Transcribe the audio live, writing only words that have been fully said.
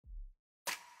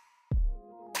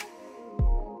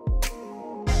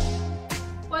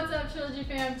Trilogy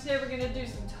fam. Today we're gonna do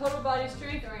some total body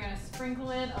strength and we're gonna sprinkle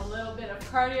in a little bit of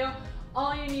cardio.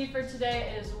 All you need for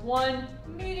today is one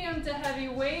medium to heavy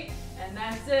weight and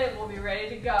that's it. We'll be ready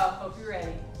to go. Hope you're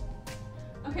ready.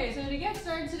 Okay, so to get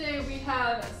started today we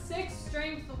have 6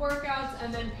 strength workouts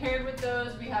and then paired with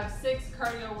those we have 6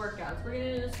 cardio workouts. We're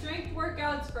gonna do the strength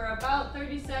workouts for about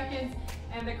 30 seconds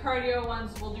and the cardio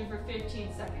ones we'll do for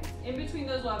 15 seconds. In between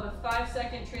those we'll have a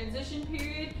 5-second transition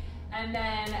period. And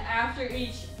then after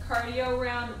each cardio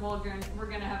round, we're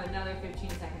gonna have another 15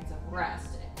 seconds of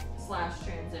rest /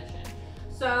 transition.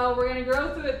 So we're gonna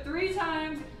go through it 3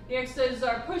 times. The exercises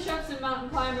are push-ups and mountain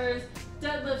climbers,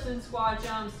 deadlifts and squat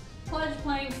jumps, plunge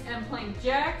planks and plank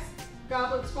jacks,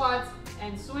 goblet squats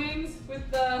and swings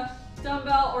with the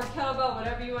dumbbell or kettlebell,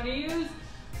 whatever you wanna use,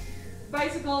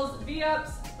 bicycles,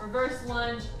 V-ups, reverse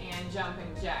lunge, and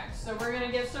jumping jacks. So we're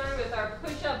gonna get started with our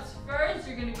push-ups first.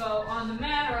 You're gonna go on the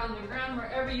mat or on the ground,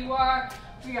 wherever you are.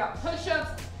 We got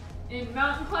push-ups. In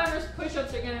mountain climbers,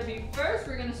 push-ups are gonna be first.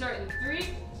 We're gonna start in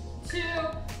 3, 2,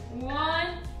 1,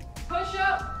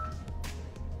 push-up.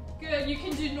 Good, you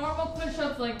can do normal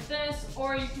push-ups like this,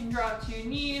 or you can drop to your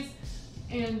knees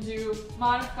and do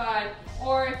modified,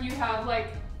 or if you have like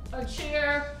a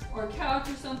chair or couch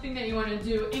or something that you want to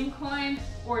do incline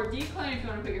or decline, if you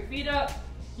want to put your feet up,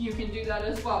 you can do that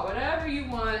as well. Whatever you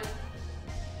want,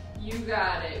 you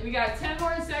got it. We got 10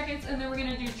 more seconds and then we're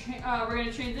gonna do we're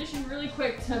gonna transition really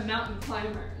quick to mountain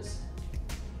climbers.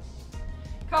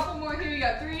 Couple more here. You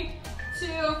got 3, 2,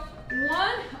 1.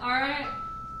 All right,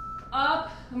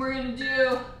 up, and we're gonna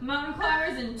do mountain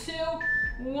climbers in 2,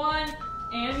 1,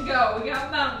 and go. We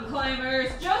got mountain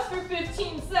climbers just for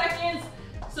 15 seconds.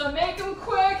 So make them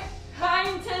quick, high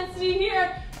intensity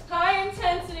here, high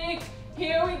intensity.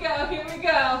 Here we go, here we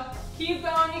go. Keep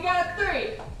going, you got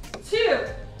 3, 2,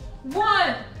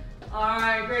 1. All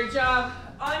right, great job.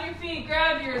 On your feet,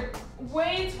 grab your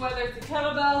weights, whether it's a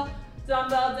kettlebell,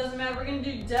 dumbbell, doesn't matter. We're gonna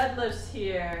do deadlifts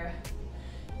here.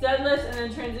 Deadlifts and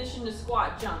then transition to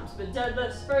squat jumps. But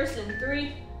deadlifts first in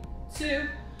 3, 2,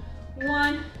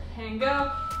 1, and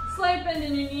go. Slight bend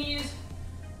in your knees.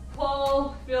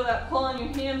 Pull, feel that pull on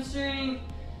your hamstring.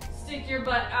 Stick your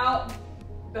butt out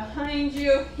behind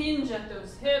you. Hinge at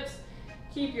those hips.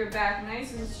 Keep your back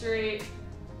nice and straight.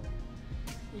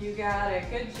 You got it,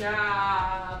 good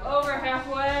job. Over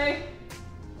halfway.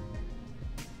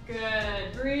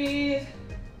 Good, breathe.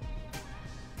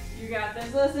 You got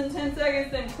this, less than 10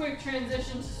 seconds, then quick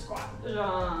transition to squat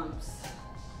jumps.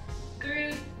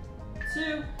 3,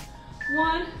 2,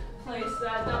 1. Place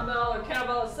that dumbbell or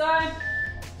kettlebell aside.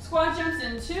 Squat jumps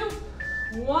in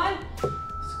 2, 1,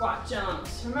 squat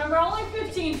jumps. Remember, only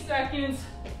 15 seconds.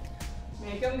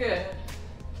 Make them good.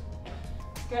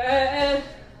 Good.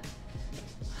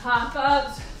 Hop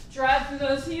ups, drive through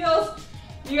those heels.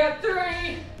 You got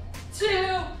 3,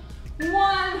 2,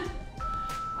 1.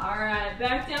 All right,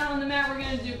 back down on the mat. We're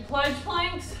gonna do plunge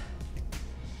planks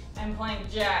and plank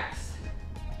jacks.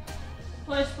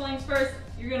 Plunge planks first.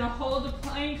 You're gonna hold a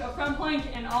plank, a front plank,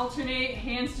 and alternate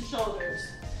hands to shoulders.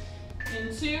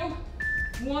 In 2,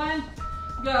 1,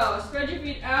 go. Spread your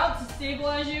feet out to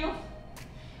stabilize you.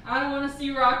 I don't want to see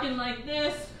you rocking like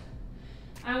this.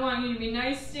 I want you to be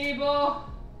nice, stable.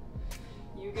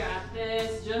 You got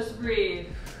this, just breathe.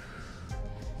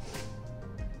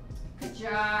 Good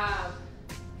job.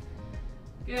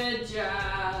 Good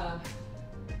job.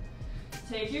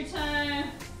 Take your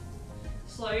time.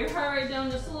 Slow your heart rate down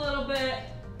just a little bit.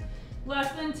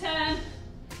 Less than 10,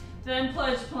 then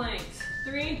plunge planks.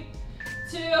 3,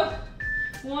 2,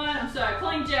 1, I'm sorry,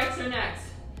 plank jacks are next.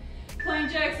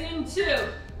 Plank jacks in 2,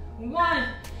 1,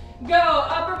 go.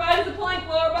 Upper body's a plank,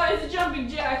 lower body's a jumping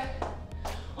jack.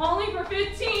 Only for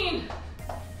 15.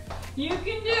 You can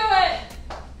do it.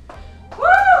 Woo!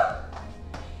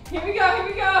 Here we go, here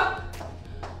we go.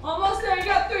 Almost there, you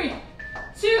got 3,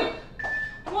 2,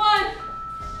 1. All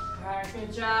right,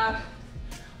 good job.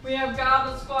 We have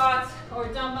goblet squats or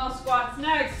dumbbell squats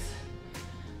next.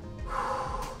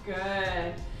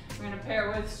 Good. We're gonna pair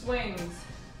with swings.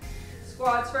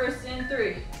 Squats first in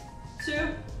 3, 2,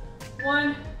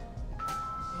 1,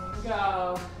 and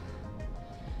go.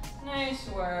 Nice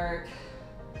work.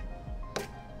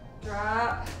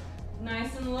 Drop,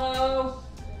 nice and low.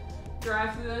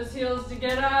 Drive through those heels to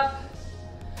get up.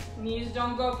 Knees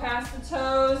don't go past the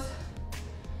toes.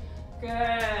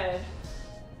 Good.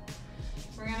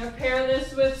 We're gonna pair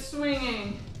this with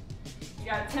swinging. You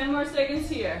got 10 more seconds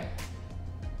here.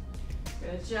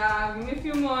 Good job, give me a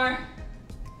few more.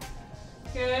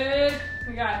 Good,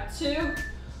 we got 2,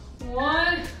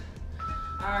 1.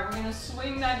 All right, we're gonna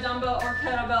swing that dumbbell or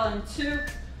kettlebell in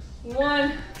 2,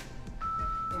 1,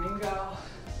 and go.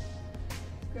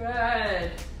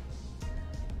 Good.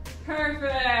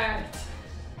 Perfect.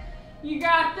 You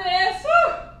got this.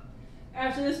 Woo!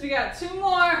 After this, we got 2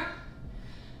 more.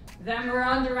 Then we're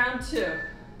on to round 2.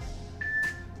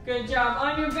 Good job.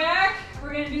 On your back,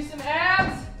 we're gonna do some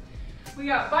abs. We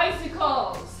got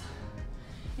bicycles.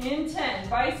 In 10,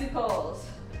 bicycles.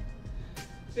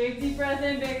 Big deep breath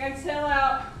in, big exhale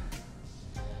out.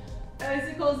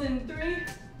 Bicycles in 3,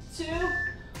 2,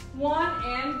 1,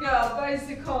 and go.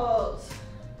 Bicycles.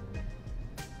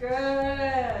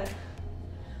 Good.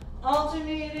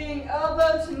 Alternating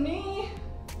elbow to knee.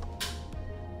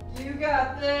 You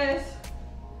got this.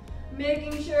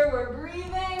 Making sure we're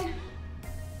breathing.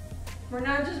 We're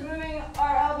not just moving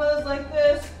our elbows like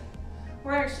this.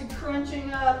 We're actually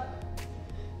crunching up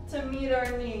to meet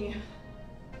our knee.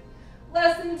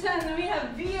 Less than 10, then we have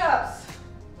V-ups.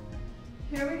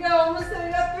 Here we go, almost there,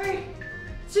 we got 3,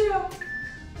 2,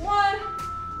 1.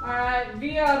 All right,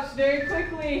 V-ups very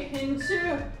quickly in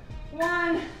 2,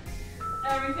 1.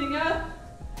 Everything up,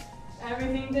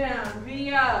 everything down,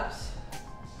 V-ups.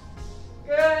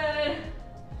 Good.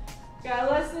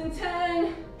 Got less than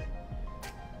 10.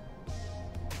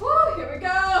 Woo, here we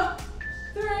go.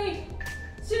 3,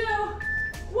 2,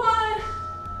 1.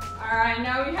 All right,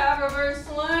 now we have reverse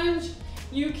lunge.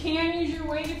 You can use your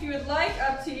weight if you would like,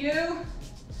 up to you.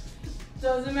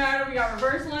 Doesn't matter, we got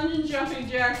reverse lunge and jumping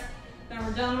jacks. Then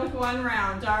we're done with 1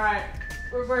 round. All right,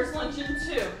 reverse lunge in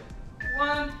 2,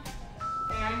 1,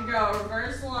 and go.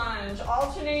 Reverse lunge,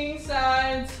 alternating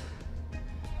sides.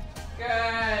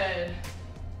 Good.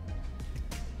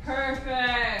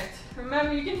 Perfect.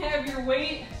 Remember, you can have your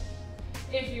weight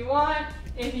if you want.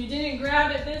 If you didn't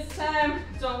grab it this time,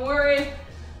 don't worry.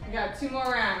 We got 2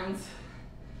 more rounds.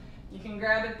 You can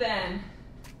grab it then.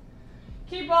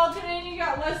 Keep alternating, you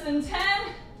got less than 10.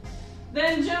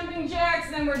 Then jumping jacks,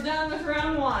 then we're done with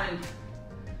round 1.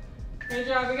 Good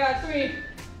job, we got 3,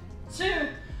 2,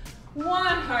 1. All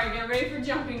right, get ready for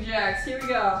jumping jacks. Here we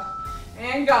go.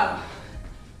 And go.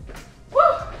 Woo!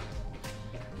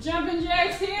 Jumping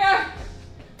jacks here.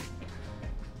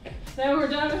 Then we're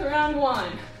done with round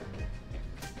 1.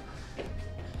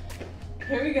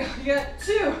 Here we go. You got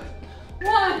 2,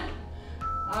 1.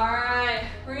 All right,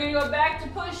 we're gonna go back to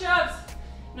push-ups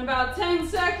in about 10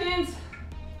 seconds.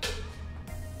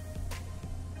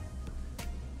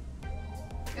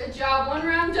 Good job, 1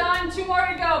 round done, 2 more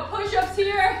to go. Push-ups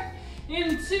here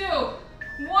in 2,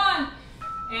 1,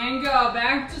 and go.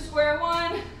 Back to square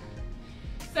 1.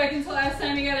 Second to last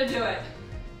time you gotta do it.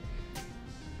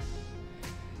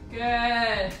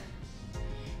 Good.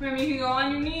 Remember, you can go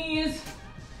on your knees,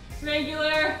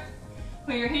 regular.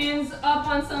 Put your hands up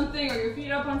on something or your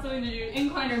feet up on something to do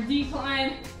incline or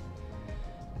decline.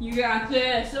 You got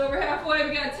this. Over halfway,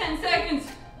 we got 10 seconds.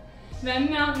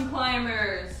 Then mountain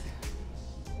climbers.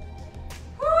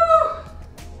 Woo!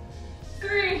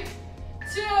 3,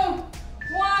 2, 1.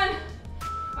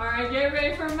 All right, get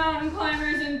ready for mountain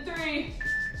climbers in 3,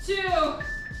 2,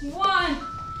 1.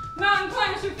 Mountain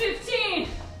climbers for 15.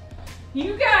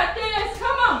 You got this,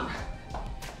 come on.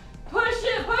 Push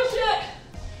it, push it.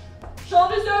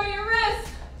 Shoulders over your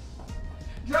wrists.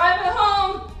 Drive it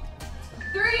home.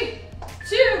 3,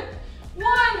 2, 1.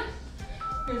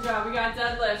 Good job, we got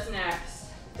deadlifts next.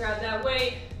 Grab that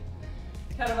weight,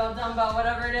 kettlebell, dumbbell,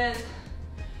 whatever it is.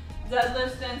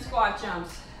 Deadlifts, then squat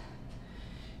jumps.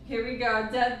 Here we go,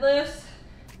 deadlifts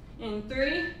in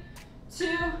 3,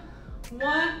 2,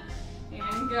 1,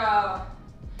 and go.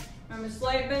 Remember,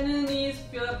 slight bend in the knees,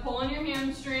 feel that pull in your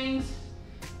hamstrings.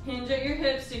 Hinge at your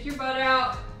hips, stick your butt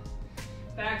out.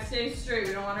 Back stays straight,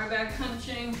 we don't want our back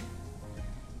hunching.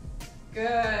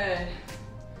 Good.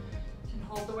 You can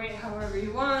hold the weight however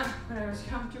you want, whatever's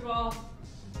comfortable.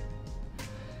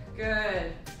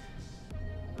 Good.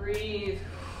 Breathe.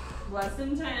 Less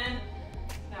than 10.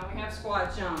 Now we have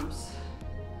squat jumps.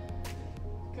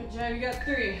 Good job, you got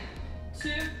 3, 2,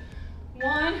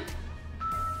 1.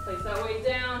 Place that weight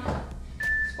down.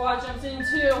 Squat jumps in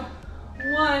 2,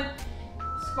 1.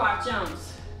 Squat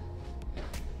jumps.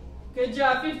 Good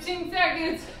job, 15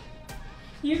 seconds.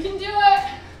 You can do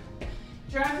it.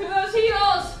 Drive through those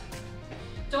heels.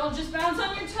 Don't just bounce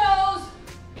on your toes.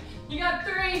 You got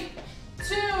 3,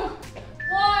 2,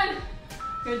 1.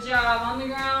 Good job, on the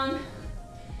ground.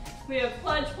 We have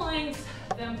pledge planks,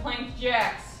 then plank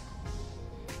jacks.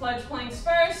 Pledge planks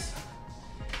first,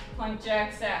 plank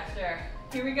jacks after.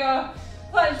 Here we go,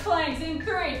 pledge planks in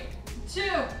 3, 2,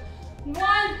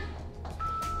 1,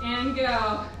 and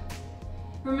go.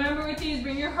 Remember with these,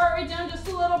 bring your heart rate down just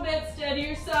a little bit, steady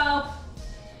yourself,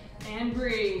 and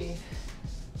breathe.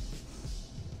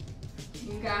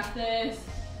 You got this.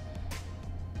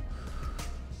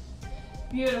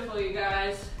 Beautiful, you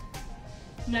guys.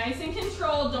 Nice and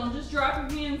controlled. Don't just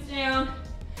drop your hands down.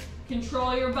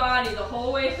 Control your body the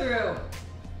whole way through.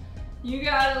 You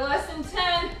got it, less than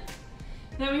 10.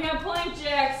 Then we have plank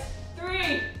jacks.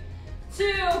 3, 2,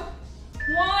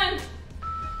 1.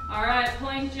 All right,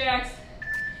 plank jacks.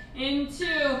 In 2,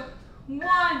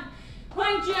 1.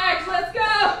 Plank jacks, let's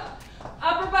go.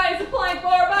 Upper body's a plank,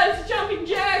 lower body's a jumping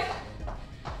jack.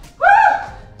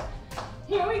 Woo!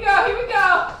 Here we go, here we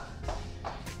go.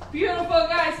 Beautiful,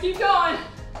 guys, keep going.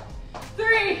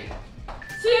 3,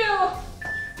 2,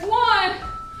 1.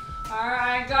 All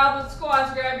right, goblet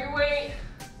squats, grab your weight.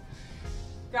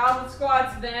 Goblet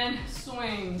squats, then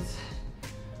swings.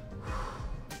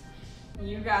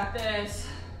 You got this.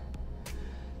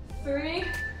 3,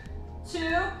 2,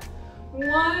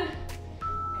 1,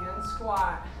 and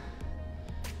squat.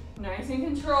 Nice and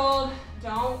controlled.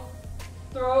 Don't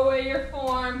throw away your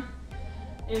form.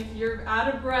 If you're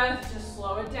out of breath, just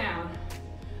slow it down.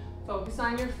 Focus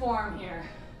on your form here.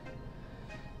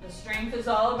 The strength is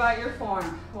all about your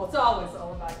form. Well, it's always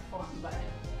all about your form, but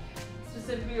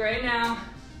specifically right now,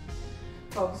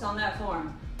 focus on that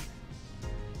form.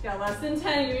 Got less than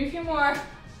 10, give me a few more.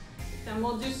 Then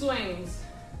we'll do swings.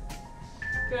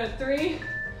 Good, 3,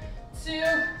 2,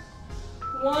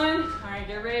 1. All right,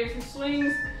 get ready for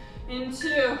swings. In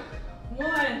 2,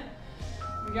 1.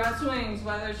 We got swings,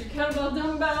 whether it's your kettlebell,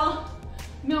 dumbbell,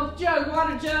 milk jug,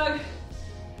 water jug,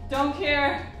 don't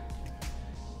care.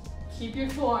 Keep your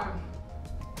form.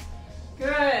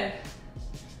 Good.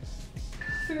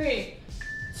 3,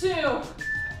 2,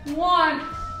 1. All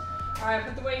right,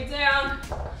 put the weight down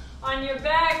on your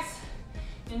backs.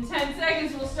 In 10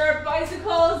 seconds, we'll start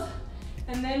bicycles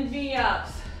and then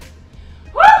V-ups.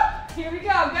 Woo! Here we go,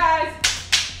 guys.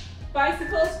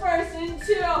 Bicycles first in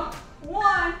 2,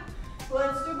 1.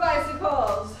 Let's do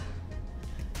bicycles.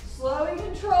 Slow and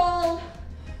controlled.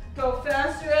 Go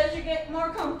faster as you get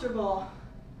more comfortable.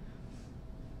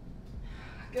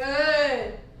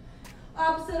 Good.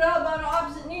 Opposite elbow to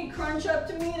opposite knee. Crunch up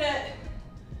to meet it.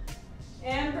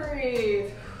 And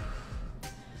breathe.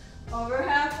 Over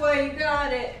halfway, you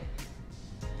got it.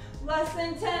 Less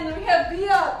than 10, then we have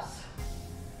V-ups.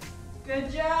 Good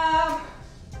job.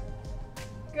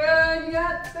 Good, you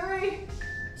got 3,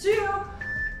 2,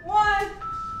 1.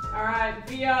 All right,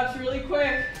 V-ups really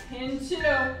quick. In 2,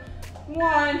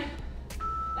 1.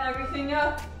 Everything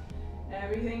up,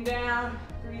 everything down.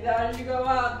 Breathe out as you go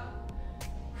up.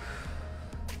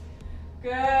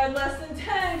 Good, less than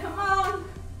 10, come on.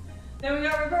 Then we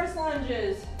got reverse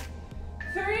lunges.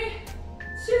 3,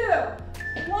 2,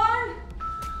 1.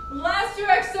 Last 2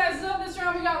 exercises of this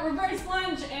round, we got reverse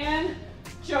lunge and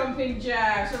jumping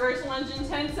jacks. Reverse lunge in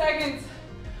 10 seconds.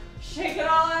 Shake it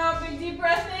all out, big deep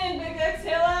breath in, big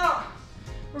exhale out.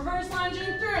 Reverse lunge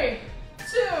in 3,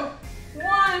 2,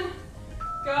 1.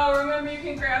 Go, remember you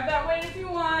can grab that weight if you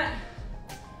want,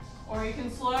 or you can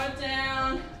slow it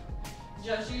down.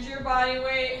 Just use your body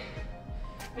weight.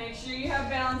 Make sure you have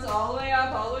balance all the way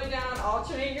up, all the way down,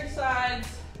 alternate your sides.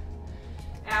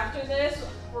 After this,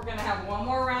 we're gonna have one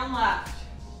more round left,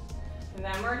 and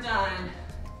then we're done.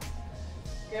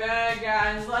 Good,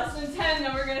 guys, less than 10,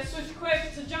 then we're gonna switch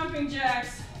quick to jumping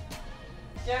jacks.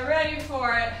 Get ready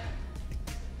for it.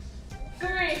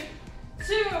 3,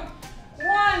 2,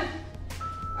 1.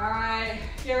 All right,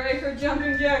 get ready for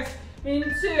jumping jacks. In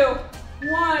 2,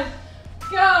 1,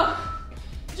 go.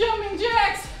 Jumping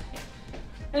jacks.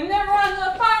 And then we're on to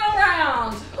the final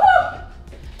round. Woo!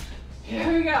 Here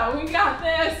we go, we got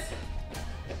this.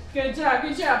 Good job,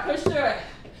 push through it.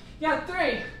 You got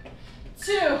 3,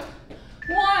 2,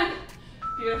 1.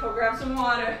 Beautiful, grab some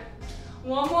water.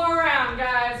 One more round,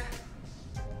 guys.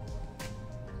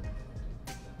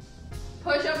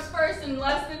 Push-ups first in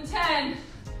less than 10.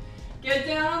 Get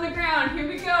down on the ground, here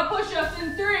we go. Push-ups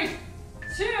in 3,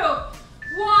 2,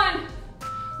 1.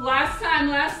 Last time.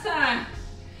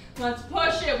 Let's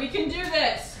push it, we can do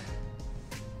this.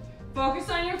 Focus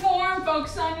on your form,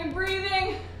 focus on your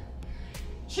breathing.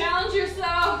 Challenge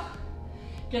yourself.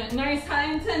 Get a nice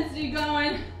high intensity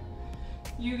going.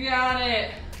 You got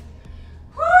it.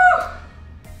 Woo!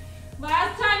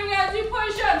 Last time you gotta do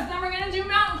push-ups, then we're gonna do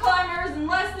mountain climbers in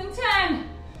less than 10.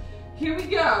 Here we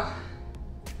go.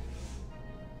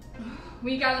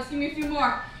 We got this, give me a few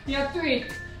more. You have 3,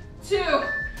 2,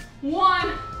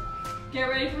 1. Get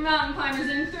ready for mountain climbers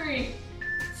in 3,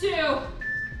 2,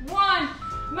 1.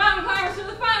 Mountain climbers for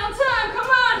the final time, come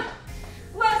on.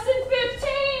 Less than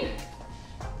 15.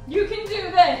 You can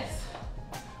do this.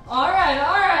 All right.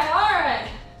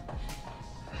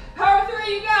 Power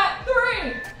 3, you got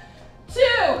 3,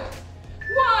 2,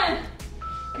 1.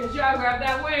 Good job, grab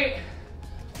that weight.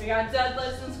 We got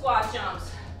deadlifts and squat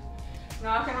jumps.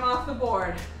 Knocking them off the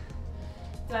board.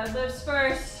 Deadlifts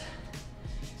first.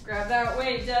 Grab that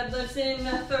weight. Deadlifts in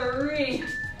 3,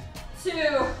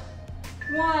 2,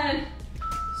 1.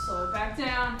 Slow it back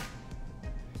down.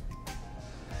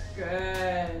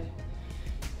 Good.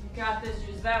 You got this.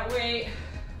 Use that weight.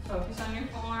 Focus on your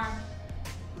form.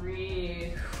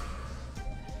 Breathe.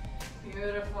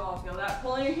 Beautiful. Feel that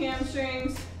pull in your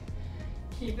hamstrings.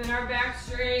 Keeping our back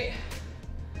straight.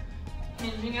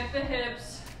 Hinging at the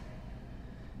hips.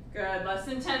 Good. Less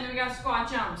than 10. Then we got squat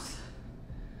jumps.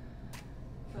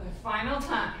 For the final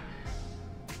time.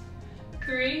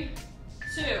 3,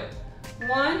 2,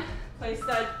 1. Place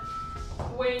that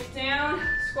weight down.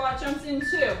 Squat jumps in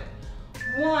 2,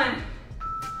 1.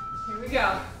 Here we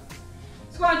go.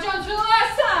 Squat jumps for the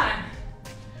last time.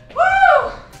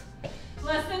 Woo!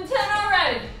 Less than 10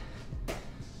 already.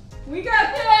 We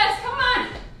got this. Come on.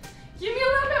 Give me a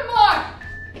little bit more.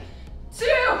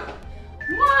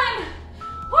 2, 1.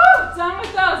 Woo! Done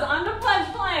with those. On to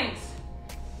pledge planks.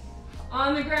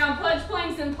 On the ground, pledge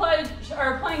planks and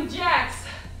plank jacks.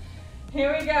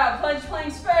 Here we go. Pledge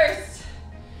planks first.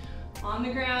 On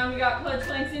the ground, we got pledge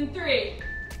planks in 3,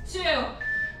 2,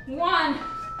 1.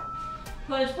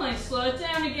 Pledge planks. Slow it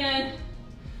down again.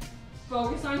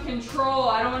 Focus on control.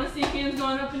 I don't want to see hands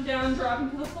going up and down, dropping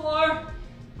to the floor.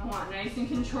 I want nice and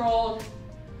controlled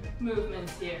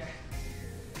movements here.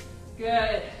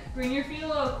 Good. Bring your feet a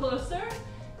little closer.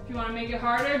 If you want to make it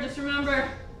harder, just remember,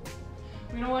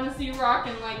 we don't want to see you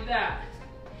rocking like that.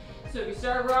 So if you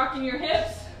start rocking your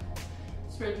hips,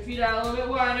 spread your feet out a little bit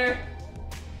wider.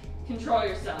 Control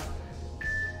yourself.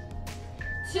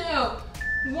 2,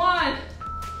 1.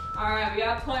 All right, we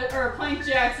got plank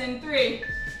jacks in 3,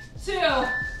 2,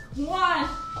 1.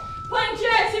 Plank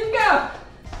jacks, here we go.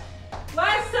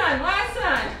 Last time, last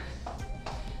time.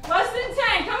 Less than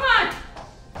 10, come on.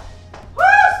 Woo,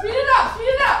 speed it up, speed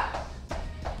it up.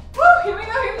 Woo, here we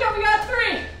go, here we go. We got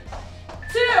 3,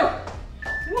 2,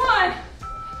 1.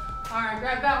 All right,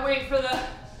 grab that weight for the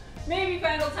maybe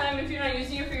final time if you're not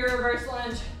using it for your reverse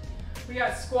lunge. We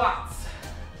got squats.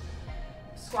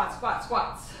 Squats, squats,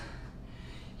 squats.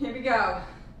 Here we go.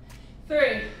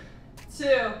 3,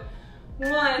 2,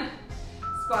 1.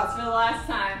 Squats for the last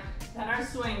time. Then our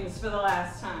swings for the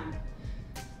last time.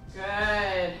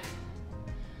 Good.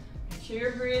 Make sure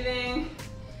you're breathing.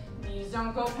 Knees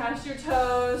don't go past your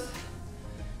toes.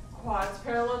 Quads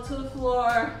parallel to the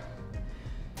floor.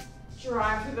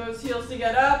 Drive through those heels to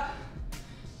get up.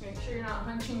 Make sure you're not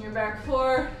hunching your back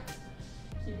forward.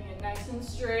 Keeping it nice and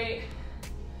straight.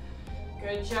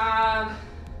 Good job.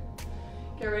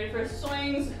 Get ready for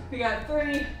swings. We got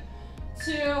 3,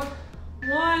 2,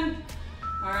 1.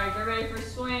 All right, get ready for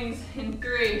swings in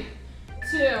 3,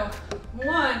 2,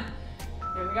 1.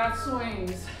 And we got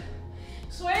swings.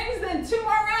 Swings, then 2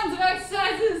 more rounds of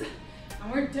exercises,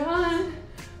 and we're done.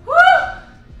 Woo!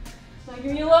 So I'll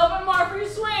give you a little bit more for your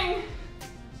swing.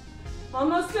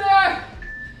 Almost there.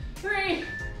 3,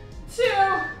 2,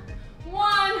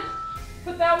 1.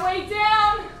 Put that weight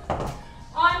down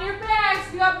on your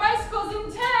backs. We got bicycles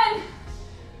in 10.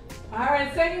 All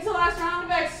right, second to last round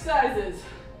of exercises.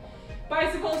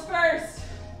 Bicycles first.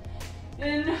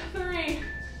 In 3,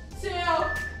 2,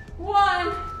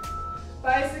 1.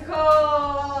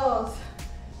 Bicycles.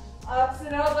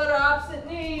 Opposite elbow to opposite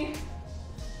knee.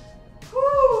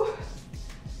 Whew.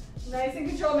 Nice and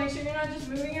controlled. Make sure you're not just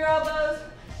moving your elbows.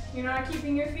 You're not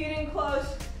keeping your feet in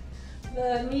close.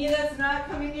 The knee that's not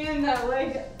coming in, that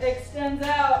leg extends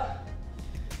out.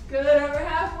 Good, over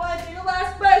halfway to your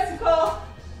last bicycle.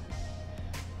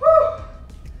 Whew.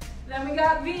 Then we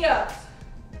got V-ups.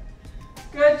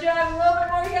 Good job, a little bit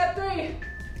more. We got 3,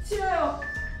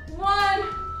 2, 1.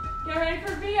 Get ready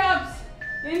for V-ups.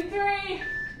 In 3,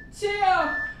 2,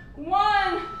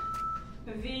 1.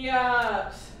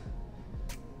 V-ups.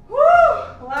 Woo!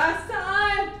 Last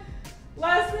time.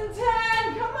 Less than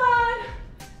 10. Come on.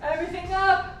 Everything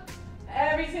up,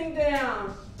 everything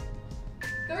down.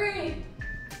 3,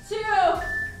 2,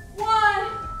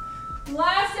 1.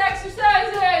 Last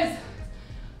exercises.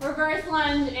 Reverse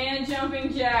lunge and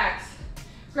jumping jacks.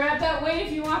 Grab that weight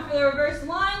if you want for the reverse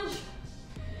lunge.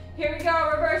 Here we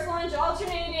go, reverse lunge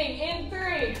alternating in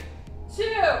 3, 2,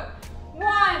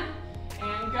 1,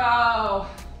 and go.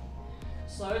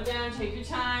 Slow it down, take your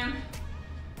time.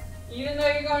 Even though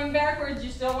you're going backwards, you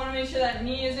still want to make sure that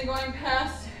knee isn't going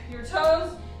past your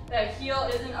toes, that heel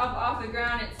isn't up off the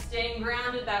ground, it's staying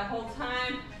grounded that whole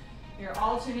time. You're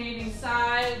alternating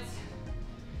sides.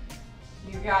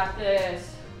 You got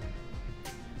this.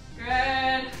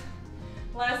 Good.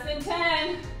 Less than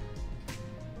 10.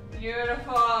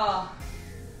 Beautiful.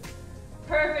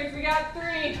 Perfect. We got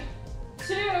 3,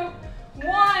 2,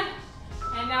 1.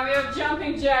 And now we have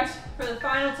jumping jacks for the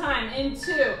final time. In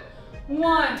 2,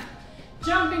 1.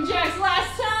 Jumping jacks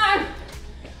last time.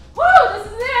 Woo, this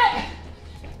is it.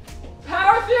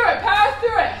 Power through it, power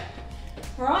through it.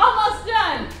 We're almost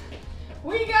done.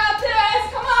 We got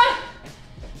this, come on.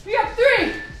 We got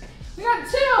 3, we got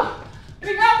 2,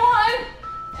 we got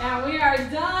 1, and we are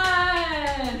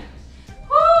done.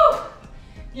 Woo!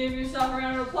 Give yourself a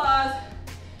round of applause.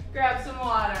 Grab some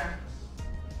water.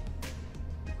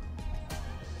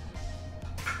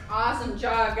 Awesome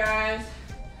job, guys.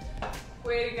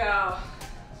 Way to go.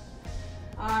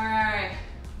 All right,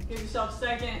 give yourself a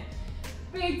second.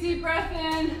 Big deep breath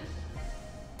in.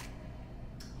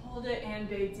 Hold it and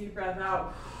big deep breath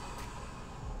out.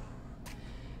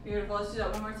 Beautiful, let's do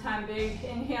that one more time. Big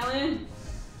inhale in.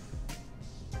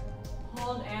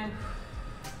 Hold and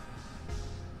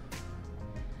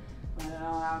let it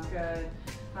all out, good.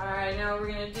 All right, now what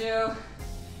we're gonna do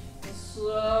is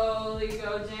slowly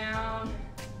go down.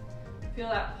 Feel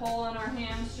that pull in our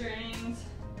hamstrings.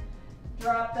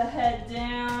 Drop the head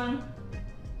down.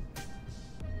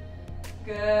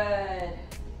 Good.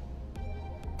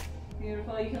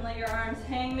 Beautiful, you can let your arms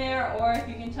hang there, or if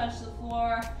you can touch the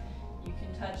floor, you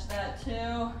can touch that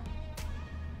too.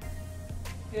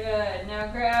 Good, now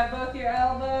grab both your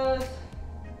elbows.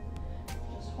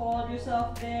 Just hold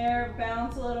yourself there,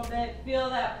 bounce a little bit. Feel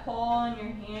that pull in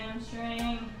your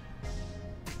hamstring.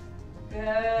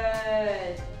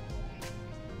 Good.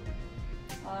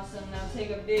 Awesome, now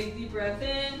take a big deep breath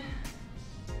in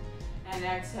and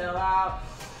exhale out.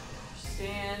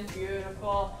 Stand,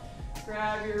 beautiful.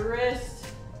 Grab your wrist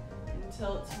and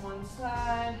tilt to one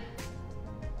side.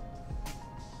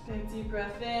 Big deep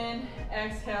breath in,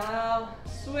 exhale out,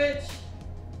 switch.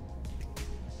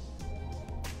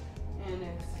 And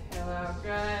exhale out,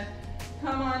 good.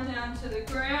 Come on down to the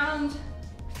ground.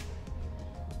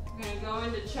 I'm gonna go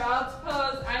into child's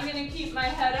pose. I'm gonna keep my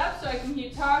head up so I can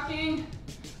keep talking.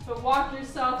 But walk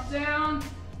yourself down,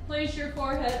 place your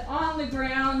forehead on the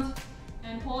ground,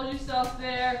 and hold yourself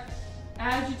there.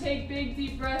 As you take big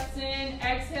deep breaths in,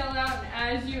 exhale out,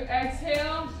 and as you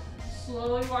exhale,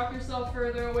 slowly walk yourself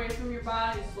further away from your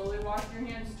body. Slowly walk your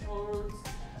hands towards,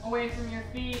 away from your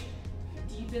feet.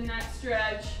 Deepen that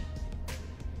stretch.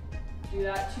 Do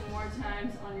that 2 more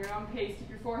times on your own pace. Keep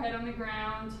your forehead on the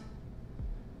ground.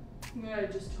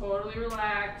 Good, just totally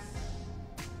relax.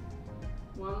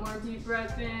 1 more deep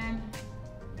breath in.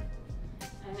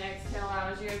 And exhale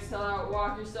out. As you exhale out,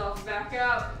 walk yourself back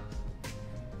up.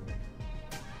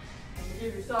 And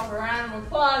give yourself a round of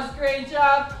applause. Great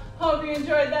job. Hope you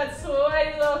enjoyed that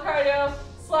sweaty little cardio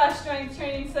 / strength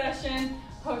training session.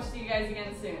 Hope to see you guys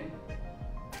again soon.